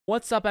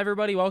What's up,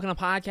 everybody? Welcome to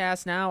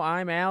Podcast Now.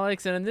 I'm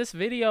Alex, and in this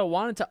video,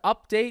 wanted to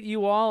update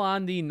you all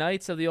on the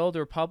Knights of the Old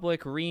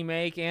Republic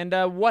remake and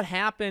what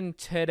happened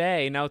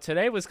today. Now,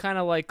 today was kind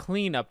of like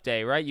cleanup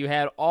day, right? You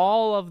had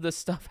all of the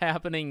stuff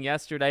happening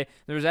yesterday.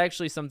 There was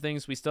actually some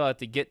things we still have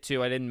to get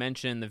to. I didn't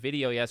mention in the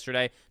video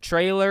yesterday.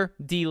 Trailer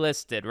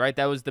delisted, right?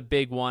 That was the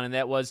big one, and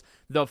that was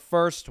the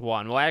first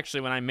one. Well,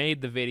 actually, when I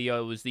made the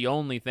video, it was the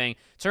only thing.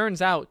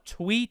 Turns out,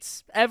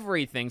 tweets,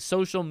 everything,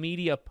 social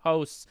media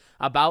posts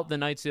about the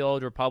Knights of the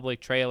Old Republic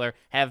trailer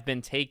have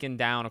been taken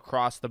down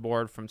across the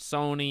board from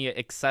Sony,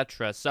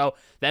 etc. So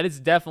that is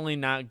definitely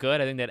not good.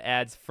 I think that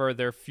adds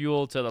further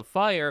fuel to the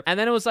fire. And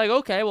then it was like,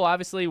 okay, well,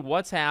 obviously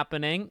what's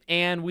happening?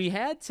 And we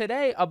had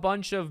today a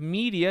bunch of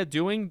media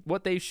doing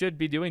what they should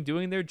be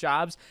doing their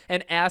jobs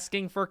and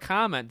asking for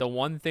comment. The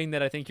one thing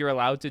that I think you're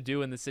allowed to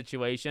do in the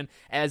situation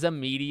as a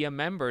media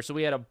member. So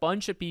we had a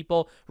bunch of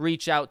people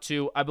reach out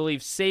to, I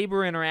believe,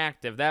 Saber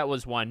Interactive. That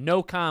was one.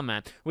 No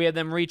comment. We had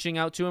them reaching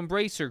out to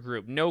Embracer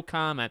Group. No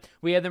comment.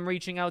 We had them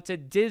reaching out to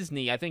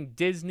Disney. I think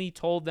Disney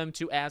told them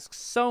to ask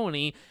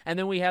Sony, and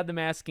then we had them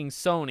asking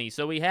Sony.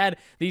 So we had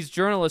these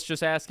journalists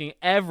just asking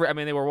they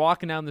were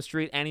walking down the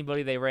street,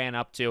 anybody they ran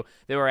up to,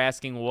 they were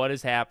asking what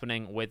is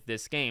happening with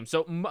this game.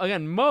 So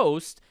again,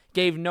 most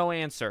gave no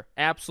answer,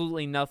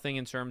 absolutely nothing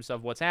in terms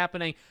of what's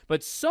happening,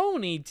 but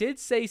Sony did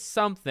say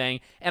something,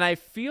 and I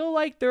feel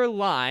like they're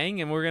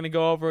lying, and we're going to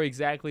go over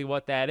exactly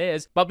what that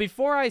is. But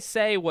before I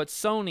say what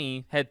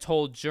Sony had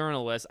told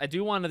journalists, I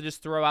do want to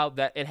just throw out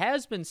that it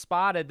has been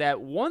spotted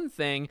that one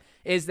thing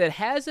is that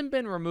hasn't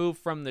been removed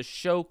from the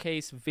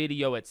showcase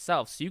video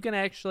itself. So you can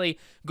actually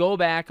go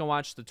back and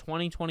watch the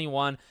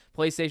 2021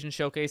 PlayStation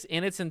Showcase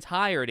in its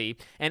entirety,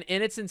 and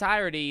in its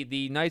entirety,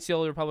 the Knights of the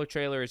Old Republic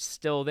trailer is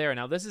still there.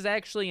 Now, this is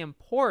actually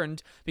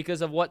important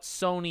because of what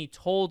Sony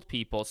told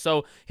people.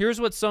 So here's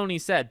what Sony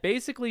said.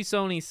 Basically,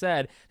 Sony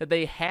said that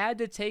they had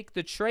to take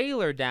the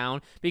trailer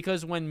down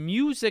because when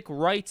music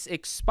rights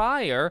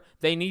expire,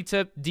 they need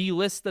to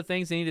delist the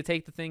things. They need to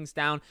take the things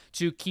down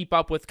to keep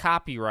up with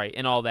copyright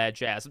and all that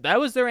jazz.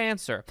 That was their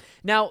answer.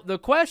 Now, the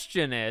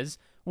question is,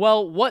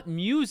 well, what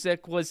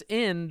music was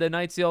in the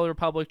Knights of the Old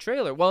Republic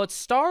trailer? Well, it's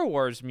Star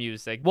Wars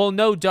music. Well,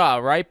 no duh,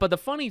 right? But the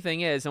funny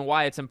thing is, and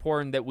why it's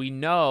important that we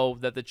know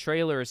that the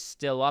trailer is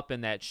still up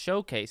in that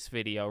showcase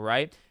video,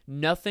 right?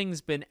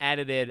 Nothing's been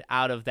edited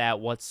out of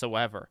that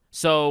whatsoever.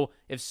 So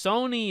if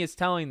Sony is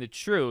telling the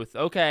truth,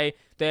 okay,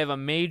 they have a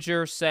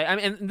major say. I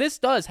mean, and this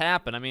does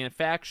happen. I mean,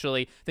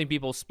 factually, I think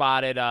people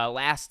spotted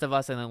Last of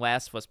Us and then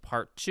Last of Us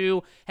Part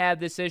 2 had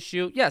this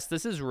issue. Yes,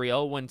 this is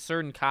real. When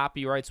certain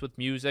copyrights with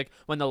music,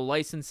 when the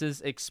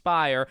licenses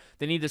expire,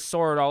 they need to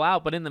sort it all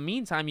out. But in the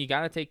meantime, you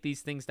got to take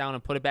these things down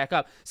and put it back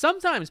up.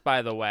 Sometimes,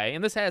 by the way,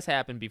 and this has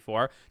happened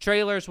before,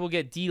 trailers will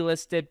get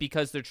delisted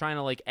because they're trying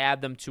to like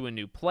add them to a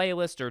new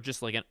playlist or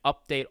just like an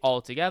update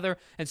altogether,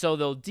 and so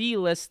they'll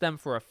delist them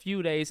for a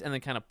few days and then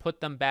kind of put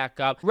them back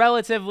up.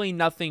 Relatively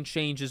nothing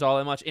changes all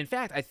that much. In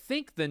fact, I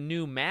think the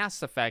new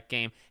Mass Effect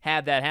game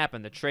had that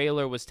happen. The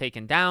trailer was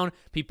taken down.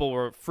 People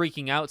were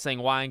freaking out saying,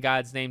 why in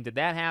God's name did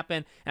that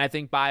happen? And I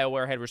think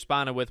BioWare had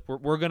responded with,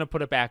 we're going to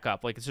put it back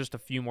up. Like, it's just a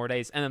few more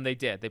days. And then they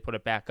did. They put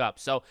it back up.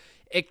 So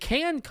it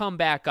can come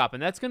back up,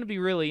 and that's going to be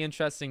really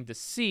interesting to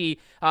see.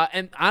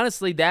 And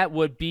honestly, that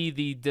would be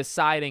the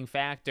deciding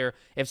factor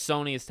if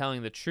Sony is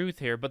telling the truth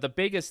here. But the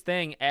biggest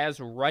thing, as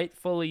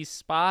rightfully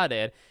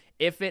spotted,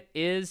 if it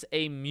is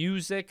a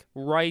music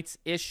rights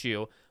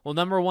issue, well,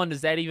 number one,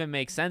 does that even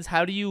make sense?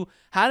 How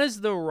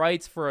does the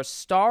rights for a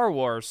Star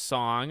Wars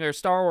song or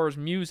Star Wars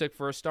music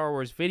for a Star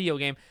Wars video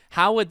game,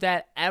 how would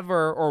that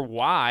ever, or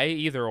why,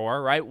 either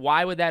or, right?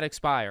 Why would that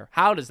expire?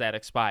 How does that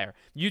expire?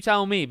 You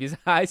tell me, because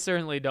I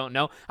certainly don't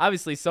know.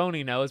 Obviously,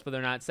 Sony knows, but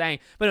they're not saying.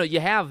 But no, you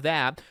have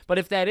that. But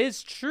if that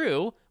is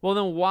true, well,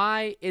 then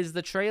why is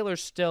the trailer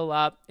still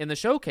up in the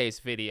showcase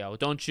video?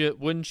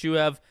 Wouldn't you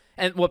have?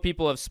 And what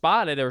people have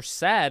spotted or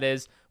said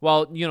is,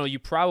 well, you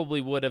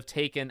probably would have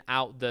taken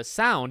out the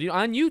sound.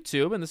 On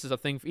YouTube, and this is a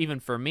thing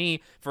even for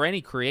me, for any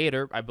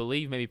creator, I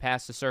believe, maybe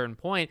past a certain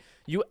point,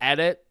 you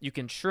edit, you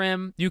can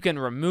trim, you can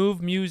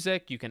remove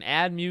music, you can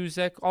add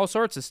music, all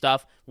sorts of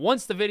stuff.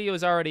 Once the video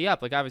is already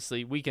up, like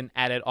obviously we can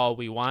edit all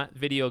we want.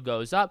 Video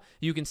goes up.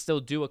 You can still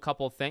do a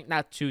couple things,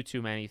 not too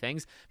many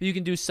things, but you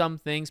can do some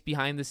things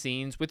behind the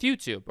scenes with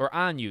YouTube or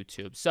on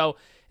YouTube. So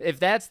if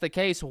that's the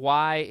case,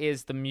 why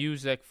is the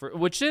music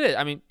which it is,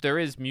 I mean, there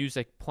is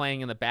music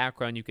playing in the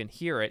background. You can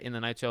hear it in the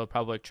Knights of the Old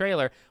Republic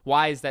trailer.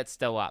 Why is that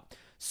still up?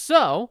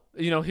 So,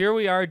 here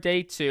we are,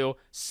 day 2.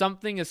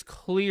 Something is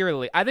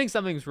clearly, I think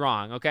something's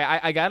wrong, okay?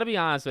 I got to be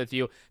honest with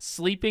you.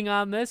 Sleeping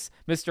on this,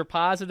 Mr.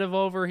 Positive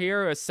over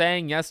here was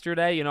saying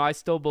yesterday, I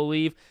still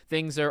believe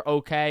things are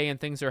okay and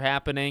things are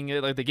happening,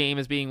 like the game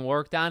is being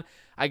worked on.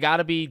 I got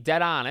to be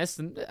dead honest,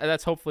 and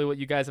that's hopefully what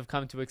you guys have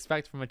come to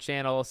expect from a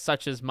channel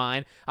such as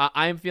mine.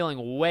 I'm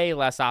feeling way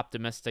less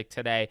optimistic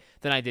today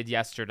than I did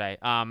yesterday.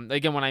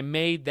 Again, when I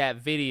made that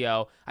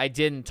video, I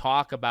didn't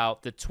talk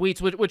about the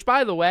tweets, which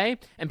by the way,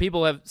 and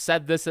people have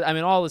said this, I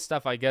mean, all this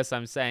stuff I guess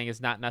I'm saying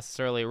is not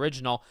necessarily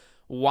original.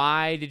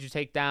 why did you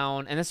take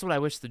down, and this is what I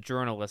wish the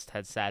journalist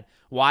had said,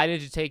 why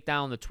did you take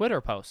down the Twitter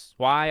posts?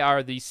 Why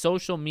are the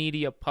social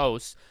media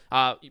posts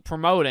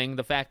promoting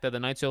the fact that the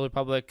Knights of the Old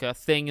Republic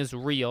thing is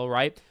real,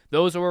 right?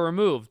 Those were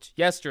removed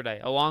yesterday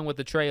along with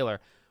the trailer.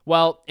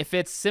 Well, if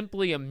it's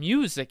simply a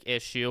music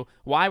issue,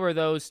 why were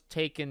those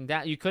taken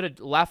down? You could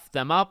have left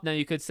them up. Now,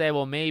 you could say,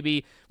 well,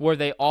 maybe were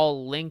they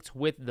all linked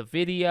with the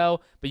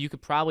video? But you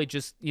could probably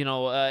just,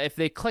 if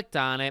they clicked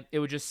on it, it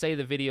would just say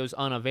the video's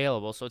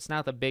unavailable. So it's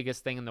not the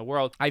biggest thing in the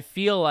world. I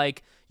feel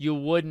like you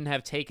wouldn't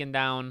have taken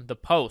down the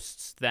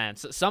posts then.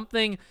 So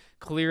something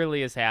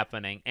clearly is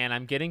happening, and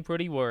I'm getting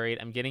pretty worried.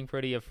 I'm getting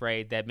pretty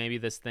afraid that maybe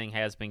this thing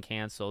has been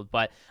canceled.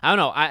 But I don't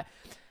know.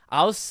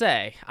 I'll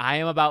say I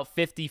am about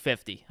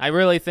 50-50. I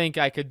really think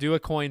I could do a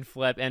coin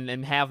flip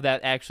and have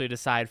that actually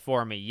decide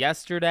for me.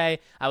 Yesterday,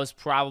 I was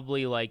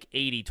probably like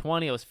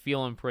 80-20. I was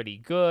feeling pretty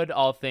good,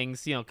 all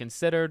things,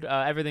 considered.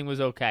 Everything was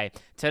okay.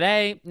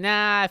 Today,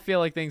 I feel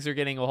like things are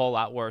getting a whole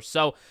lot worse.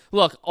 So,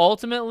 look,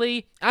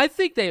 ultimately, I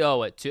think they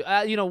owe it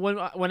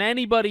to, when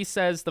anybody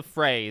says the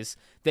phrase,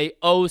 they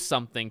owe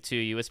something to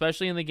you,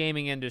 especially in the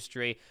gaming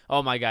industry.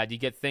 Oh my God, you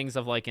get things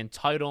of like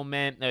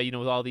entitlement,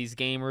 with all these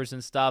gamers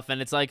and stuff.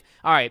 And it's like,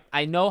 all right,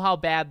 I know how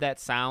bad that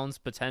sounds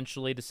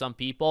potentially to some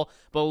people,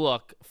 but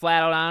look,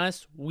 flat out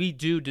honest, we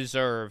do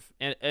deserve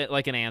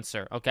like an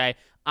answer, okay?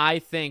 I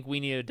think we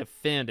need a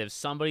definitive.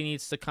 Somebody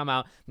needs to come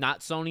out, not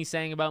Sony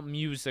saying about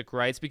music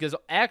rights, because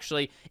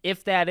actually,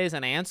 if that is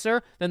an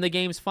answer, then the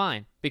game's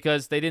fine,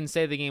 because they didn't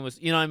say the game was,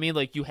 you know what I mean?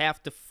 Like, you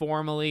have to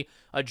formally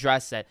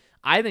address it.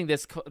 I think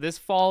this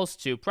falls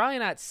to probably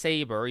not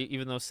Saber,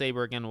 even though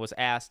Saber again was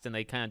asked and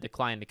they kind of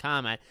declined to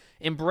comment.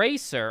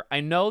 Embracer,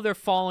 I know they're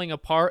falling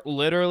apart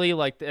literally,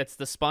 like it's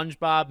the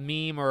SpongeBob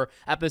meme or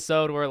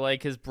episode where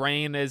like his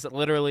brain is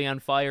literally on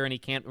fire and he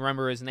can't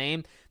remember his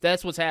name.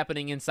 That's what's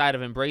happening inside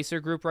of Embracer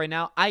Group right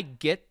now. I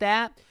get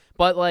that.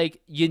 But, like,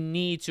 you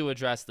need to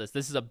address this.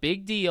 This is a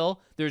big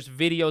deal. There's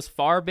videos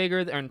far bigger,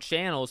 and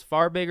channels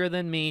far bigger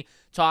than me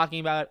talking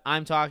about it.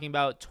 I'm talking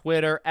about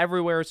Twitter.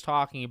 Everywhere is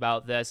talking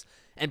about this.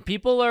 And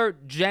people are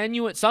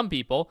some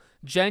people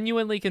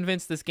genuinely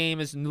convinced this game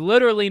is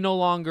literally no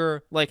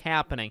longer, like,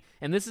 happening.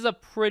 And this is a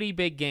pretty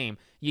big game.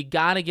 You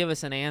got to give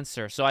us an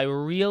answer. So I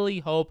really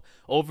hope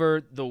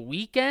over the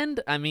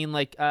weekend, I mean,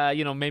 like,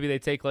 maybe they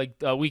take,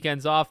 like,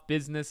 weekends off,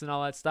 business and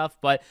all that stuff,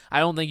 but I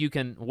don't think you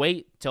can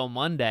wait till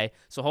Monday.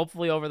 So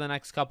hopefully over the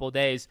next couple of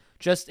days,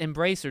 just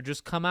embrace or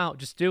just come out.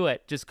 Just do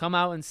it. Just come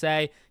out and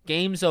say,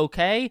 game's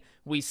okay.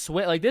 We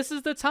switch. Like, this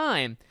is the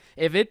time.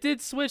 If it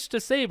did switch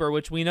to Saber,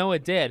 which we know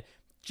it did,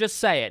 just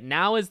say it.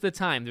 Now is the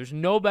time. There's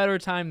no better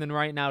time than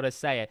right now to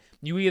say it.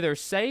 You either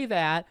say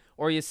that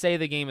or you say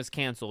the game is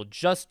canceled.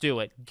 Just do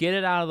it. Get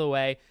it out of the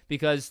way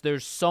because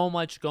there's so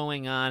much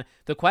going on.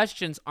 The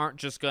questions aren't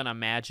just going to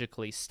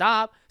magically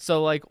stop.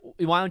 So, like,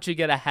 why don't you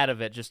get ahead of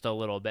it just a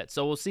little bit?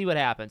 So we'll see what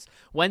happens.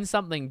 When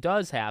something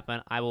does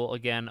happen, I will,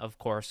 again, of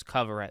course,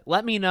 cover it.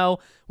 Let me know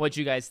what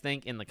you guys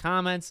think in the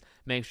comments.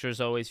 Make sure, as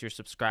always, you're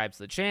subscribed to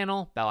the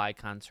channel. Bell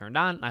icon turned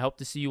on. I hope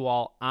to see you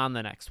all on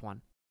the next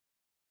one.